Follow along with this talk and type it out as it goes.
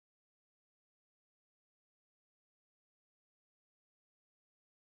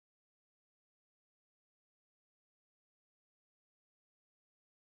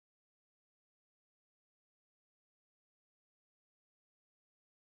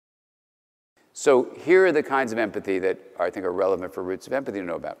So here are the kinds of empathy that I think are relevant for roots of empathy to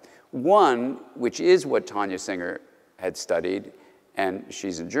know about. One, which is what Tanya Singer had studied, and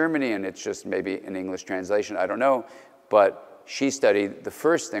she's in Germany, and it's just maybe an English translation, I don't know, but she studied the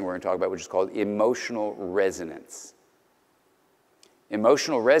first thing we're going to talk about, which is called emotional resonance.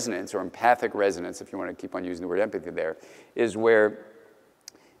 Emotional resonance, or empathic resonance, if you want to keep on using the word empathy there, is where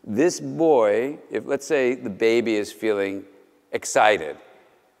this boy, if let's say the baby is feeling excited,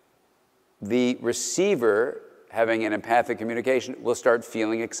 the receiver, having an empathic communication, will start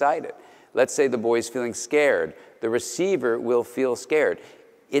feeling excited. Let's say the boy's feeling scared. The receiver will feel scared.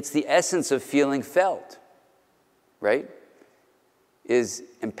 It's the essence of feeling felt, right? Is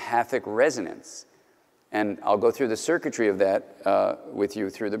empathic resonance. And I'll go through the circuitry of that with you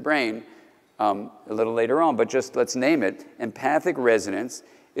through the brain a little later on, but just let's name it. Empathic resonance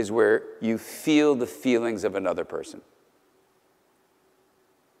is where you feel the feelings of another person.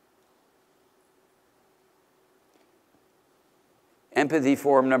 Empathy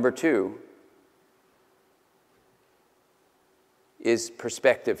form number 2 is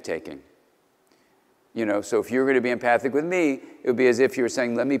perspective taking. You know, so if you're going to be empathic with me, it would be as if you were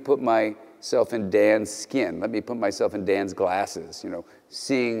saying, let me put myself in Dan's skin. Let me put myself in Dan's glasses, you know,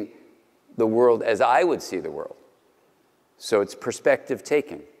 seeing the world as I would see the world. So it's perspective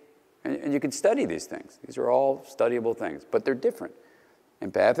taking. And you can study these things. These are all studyable things, but they're different.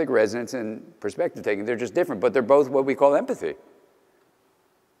 Empathic resonance and perspective taking, they're just different, but they're both what we call empathy.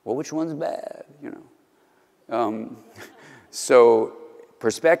 Well, which one's bad, you know? So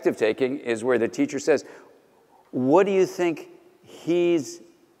perspective taking is where the teacher says, what do you think he's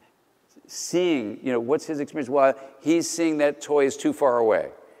seeing? You know, what's his experience? Well, he's seeing that toy is too far away,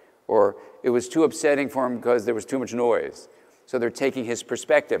 or it was too upsetting for him because there was too much noise. So they're taking his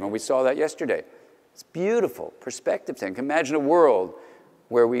perspective, and we saw that yesterday. It's beautiful, perspective taking. Imagine a world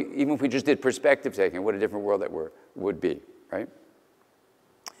where even if we just did perspective taking, what a different world that would be, right?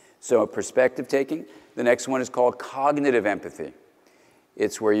 So perspective taking. The next one is called cognitive empathy.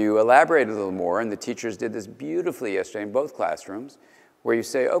 It's where you elaborate a little more, and the teachers did this beautifully yesterday in both classrooms, where you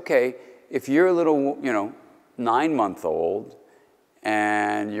say, okay, if you're a little, 9-month-old,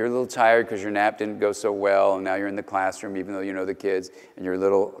 and you're a little tired because your nap didn't go so well, and now you're in the classroom, even though you know the kids, and you're a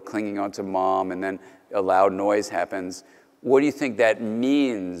little clinging onto mom, and then a loud noise happens, what do you think that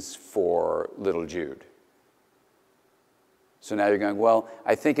means for little Jude? So now you're going, well,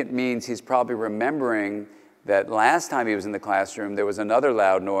 I think it means he's probably remembering that last time he was in the classroom, there was another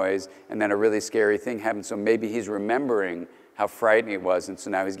loud noise, and then a really scary thing happened, so maybe he's remembering how frightening it was, and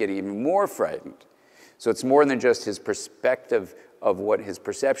so now he's getting even more frightened. So it's more than just his perspective of what his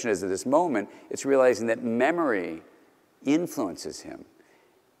perception is at this moment. It's realizing that memory influences him,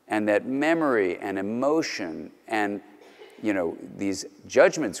 and that memory and emotion and these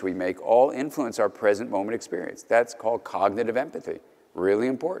judgments we make all influence our present moment experience. That's called cognitive empathy. Really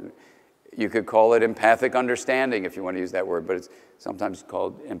important. You could call it empathic understanding if you want to use that word, but it's sometimes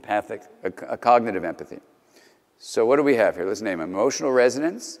called cognitive empathy. So what do we have here? Let's name it. Emotional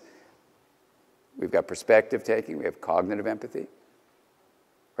resonance. We've got perspective taking. We have cognitive empathy.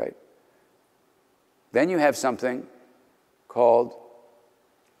 Right? Then you have something called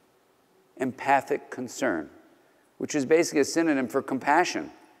empathic concern, which is basically a synonym for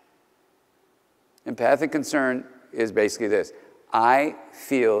compassion. Empathic concern is basically this. I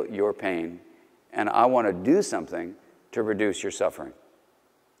feel your pain, and I want to do something to reduce your suffering.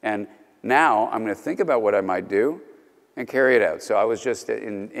 And now I'm going to think about what I might do and carry it out. So I was just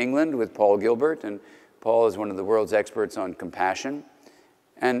in England with Paul Gilbert, and Paul is one of the world's experts on compassion.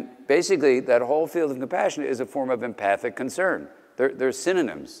 And basically, that whole field of compassion is a form of empathic concern. They're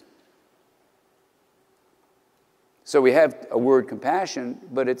synonyms. So we have a word compassion,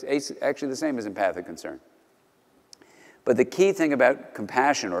 but it's actually the same as empathic concern. But the key thing about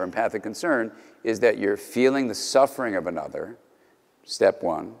compassion or empathic concern is that you're feeling the suffering of another, step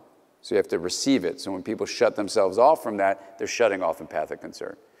one. So you have to receive it. So when people shut themselves off from that, they're shutting off empathic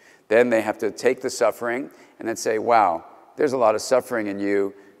concern. Then they have to take the suffering and then say, wow, there's a lot of suffering in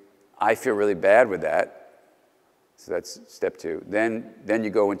you. I feel really bad with that. So that's step two. Then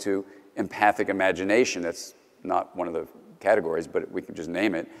you go into empathic imagination. That's not one of the categories, but we can just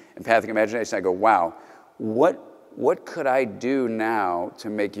name it. Empathic imagination. I go, wow, what could I do now to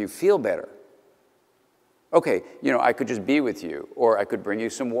make you feel better? Okay, I could just be with you, or I could bring you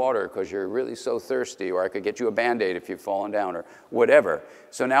some water because you're really so thirsty, or I could get you a Band-Aid if you've fallen down, or whatever.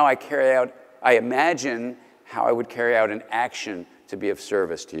 So now I imagine how I would carry out an action to be of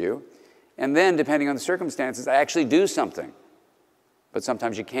service to you. And then, depending on the circumstances, I actually do something. But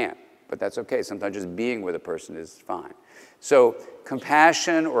sometimes you can't. but that's okay. Sometimes just being with a person is fine. So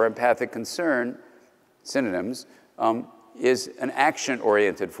compassion or empathic concern, synonyms, is an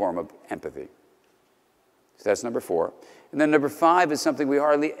action-oriented form of empathy. So that's number 4. And then number 5 is something we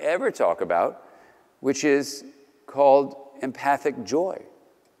hardly ever talk about, which is called empathic joy.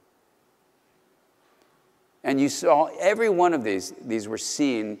 And you saw every one of these were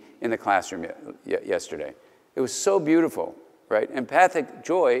seen in the classroom yesterday. It was so beautiful, right? Empathic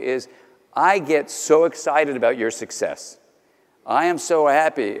joy is, I get so excited about your success. I am so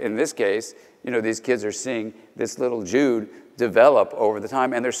happy. In this case, you know, these kids are seeing this little Jude develop over the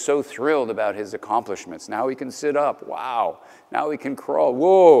time, and they're so thrilled about his accomplishments. Now he can sit up. Wow. Now he can crawl.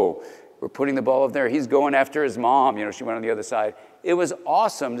 Whoa. We're putting the ball up there. He's going after his mom. You know, she went on the other side. It was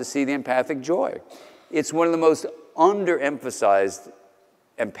awesome to see the empathic joy. It's one of the most underemphasized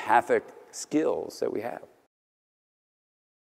empathic skills that we have.